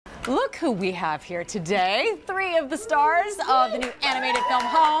Look who we have here today. 3 of the stars of the new animated film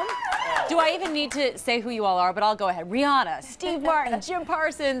Home. Do I even need to say who you all are? But I'll go ahead. Rihanna, Steve Martin, Jim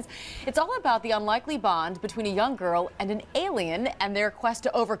Parsons. It's all about the unlikely bond between a young girl and an alien and their quest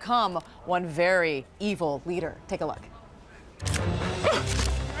to overcome one very evil leader. Take a look.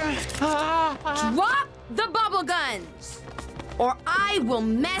 Drop the bubble guns, or I will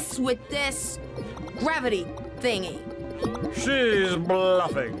mess with this gravity thingy. She's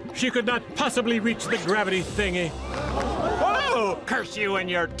bluffing. She could not possibly reach the gravity thingy. Oh, curse you and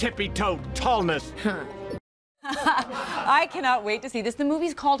your tippy-toe tallness. I cannot wait to see this. The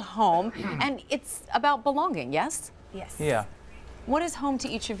movie's called Home, and it's about belonging, yes? Yes. Yeah. What is home to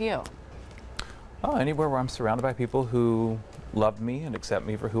each of you? Oh, anywhere where I'm surrounded by people who love me and accept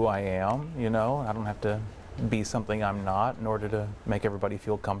me for who I am, you know. I don't have to be something I'm not in order to make everybody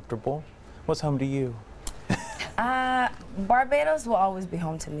feel comfortable. What's home to you? Barbados will always be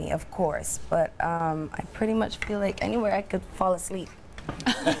home to me, of course, but I pretty much feel like anywhere I could fall asleep.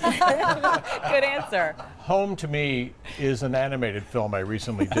 Good answer. Home to me is an animated film I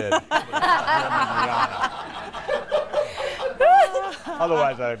recently did.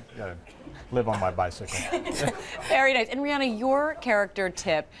 Otherwise, I live on my bicycle. Very nice. And Rihanna, your character,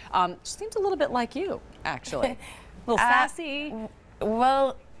 Tip, seems a little bit like you, actually. A little sassy.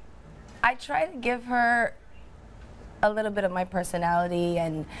 Well, I try to give her a little bit of my personality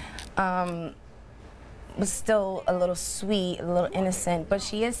and was still a little sweet, a little innocent, but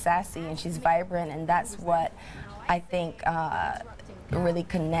she is sassy and she's vibrant, and that's what I think really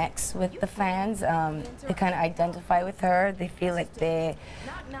connects with the fans. They kind of identify with her. They feel like they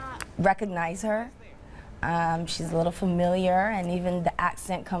recognize her. She's a little familiar, and even the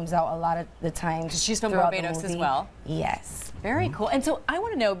accent comes out a lot of the times. She's from Barbados as well? Yes. Very cool. And so I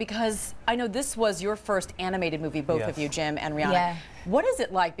want to know, because I know this was your first animated movie, both of you, Jim and Rihanna. Yeah. What is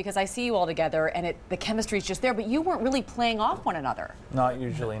it like? Because I see you all together, and the chemistry is just there, but you weren't really playing off one another. Not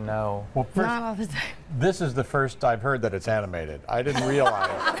usually, no. Well, first, Not all the time. this is the first I've heard that it's animated. I didn't realize.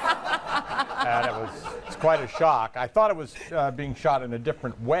 And it's quite a shock. I thought it was being shot in a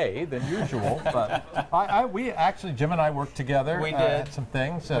different way than usual, but we actually, Jim and I worked together. We did. At some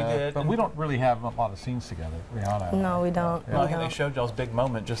things. We did. But we don't really have a lot of scenes together, Rihanna. No, we don't. Well, I think they showed y'all's big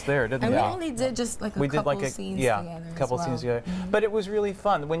moment just there, didn't And they? we only did just like a couple scenes together. A couple as well. scenes together. But it was really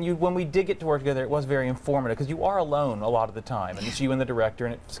fun. When we did get to work together, it was very informative, because you are alone a lot of the time, and it's you and the director,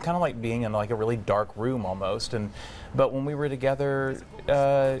 and it's kind of like being in like a really dark room almost. But when we were together,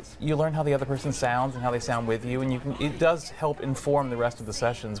 you learn how the other person sounds and how they sound with you, and it does help inform the rest of the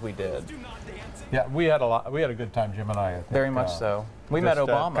sessions we did. Yeah, we had a good time, Jim and I think. Very much so. We met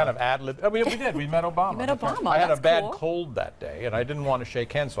Obama. Kind of ad-lib. Oh, we did. We met Obama. You met Obama. I had a bad cool. cold that day, and I didn't want to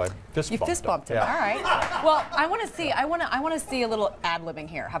shake hands, so I fist bumped him. You fist bumped him. Yeah. All right. Well, I want to see a little ad-libbing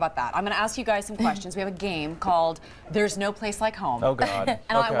here. How about that? I'm going to ask you guys some questions. We have a game called "There's No Place Like Home." Oh God. And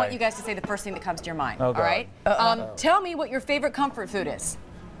okay. I want you guys to say the first thing that comes to your mind. Oh, all God. right. Tell me what your favorite comfort food is.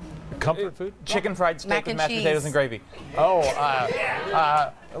 Comfort food? Chicken fried steak Mac with and mashed cheese. potatoes and gravy. Oh,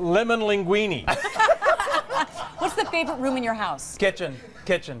 lemon linguine. What's the favorite room in your house? Kitchen.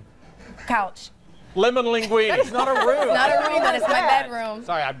 Couch. Lemon linguine. It's not a room. Not a room, but it's my bedroom.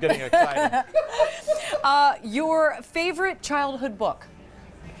 Sorry, I'm getting excited. Your favorite childhood book?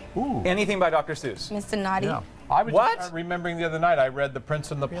 Ooh. Anything by Dr. Seuss. Mr. Naughty. Yeah. I was What? just remembering the other night I read The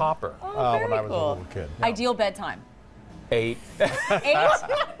Prince and the Pauper when I was a little kid. Yeah. Ideal bedtime? 8. 8?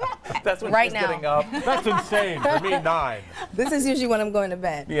 That's when Right she's now. getting up. That's insane. For me, 9. This is usually when I'm going to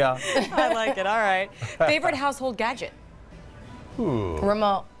bed. Yeah. I like it. All right. Favorite household gadget? Ooh.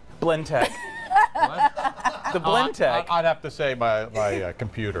 Remote. Blend-Tec. The Blend-Tec. I'd have to say my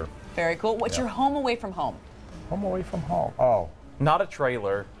computer. Very cool. What's your home away from home? Home away from home. Oh. Not a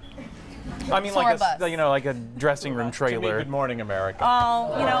trailer. I mean, Tour like bus. like a dressing room To me, trailer. Good Morning America.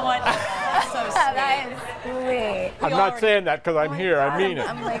 Oh, you know what? So sweet. That is sweet. I'm not saying that because I'm here. I mean it.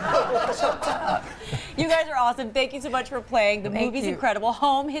 I'm like, You guys are awesome. Thank you so much for playing. The movie's you. incredible.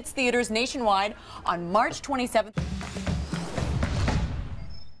 Home hits theaters nationwide on March 27th.